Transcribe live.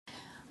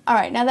All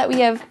right, now that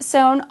we have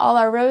sewn all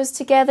our rows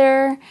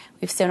together,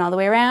 we've sewn all the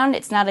way around,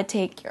 it's now to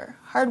take your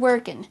hard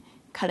work and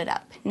cut it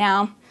up.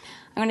 Now,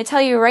 I'm going to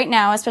tell you right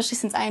now, especially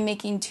since I'm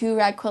making 2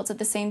 rag quilts at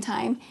the same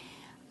time,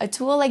 a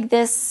tool like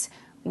this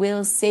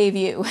will save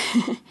you.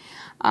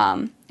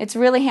 It's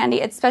really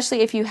handy,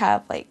 especially if you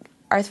have like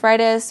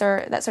arthritis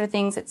or that sort of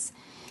things. It's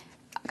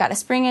got a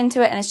spring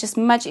into it, and it's just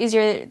much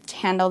easier to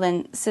handle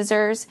than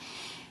scissors.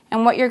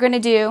 And what you're going to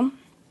do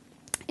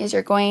is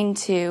you're going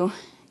to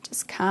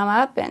just come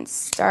up and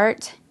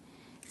start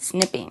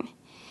snipping.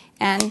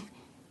 And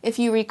if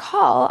you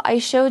recall, I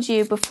showed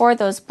you before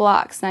those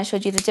blocks, and I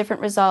showed you the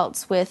different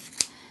results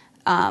with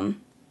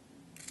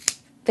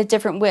the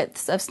different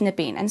widths of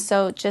snipping. And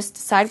so just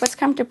decide what's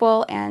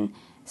comfortable and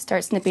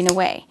start snipping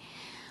away.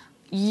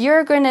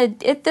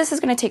 This is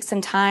going to take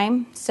some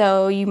time,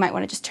 so you might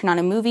want to just turn on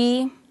a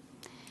movie.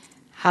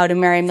 How to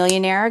Marry a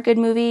Millionaire, good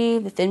movie.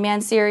 The Thin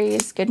Man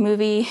series, good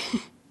movie.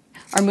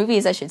 Or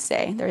movies, I should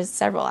say. There's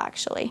several,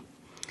 actually.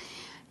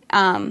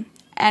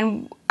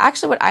 And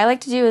actually what I like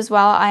to do is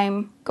while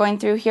I'm going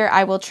through here,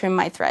 I will trim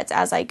my threads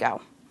as I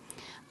go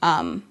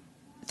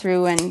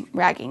through and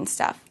ragging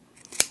stuff.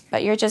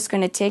 But you're just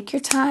going to take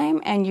your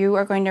time, and you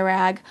are going to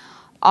rag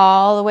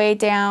all the way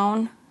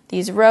down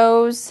these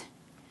rows.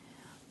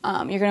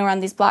 You're going to run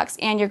these blocks,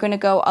 and you're going to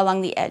go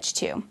along the edge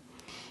too.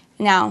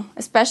 Now,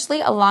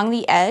 especially along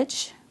the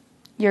edge,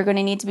 you're going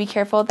to need to be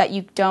careful that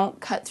you don't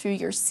cut through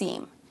your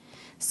seam.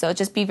 So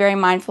just be very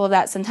mindful of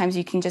that. Sometimes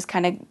you can just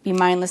kind of be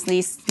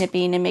mindlessly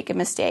snipping and make a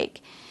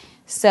mistake.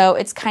 So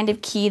it's kind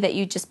of key that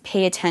you just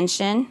pay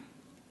attention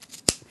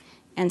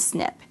and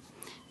snip.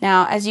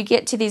 Now, as you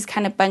get to these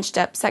kind of bunched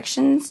up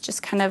sections,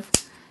 just kind of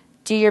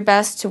do your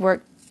best to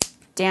work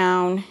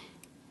down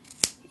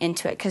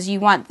into it, because you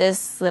want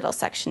this little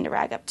section to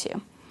rag up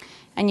to.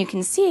 And you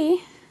can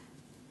see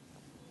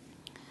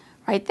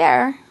right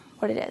there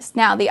what it is.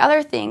 Now, the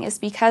other thing is,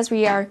 because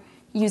we are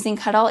using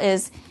cuddle,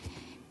 is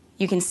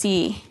you can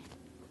see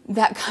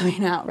that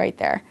coming out right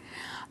there.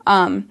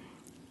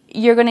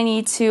 You're going to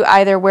need to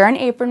either wear an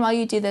apron while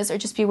you do this, or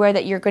just be aware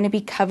that you're going to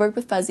be covered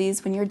with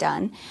fuzzies when you're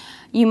done.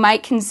 You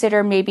might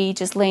consider maybe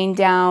just laying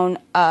down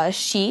a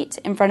sheet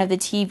in front of the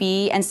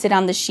TV and sit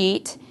on the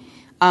sheet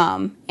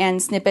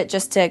and snip it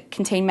just to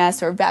contain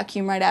mess, or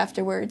vacuum right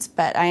afterwards.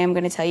 But I am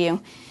going to tell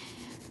you,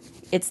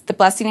 it's the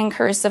blessing and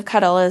curse of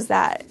cuddle is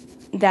that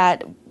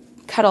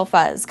cuddle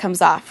fuzz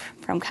comes off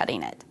from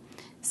cutting it.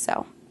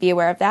 So be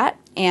aware of that,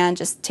 and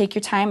just take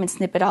your time and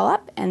snip it all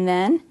up, and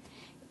then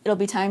it'll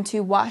be time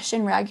to wash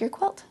and rag your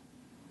quilt.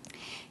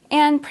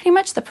 And pretty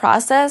much the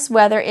process,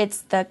 whether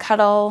it's the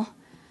cuddle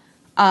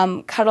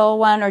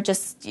one or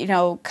just,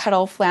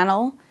 cuddle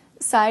flannel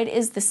side,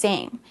 is the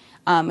same.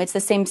 It's the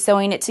same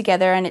sewing it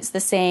together, and it's the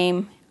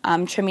same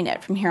trimming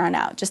it from here on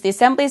out. Just the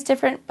assembly is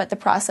different, but the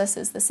process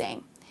is the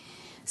same.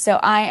 So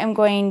I am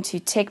going to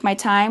take my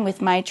time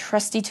with my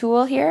trusty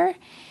tool here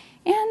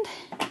and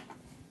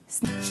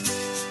snip.